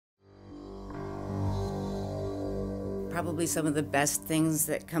Probably some of the best things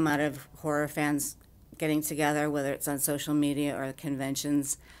that come out of horror fans getting together, whether it's on social media or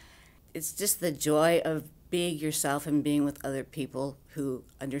conventions. It's just the joy of being yourself and being with other people who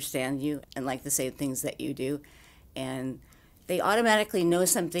understand you and like the same things that you do. And they automatically know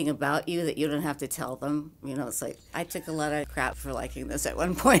something about you that you don't have to tell them. You know, it's like, I took a lot of crap for liking this at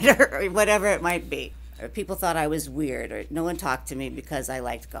one point or whatever it might be. Or people thought I was weird, or no one talked to me because I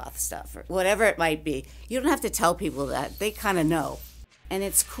liked goth stuff, or whatever it might be. You don't have to tell people that. They kind of know. And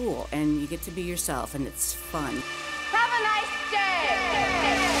it's cool, and you get to be yourself, and it's fun. Have a nice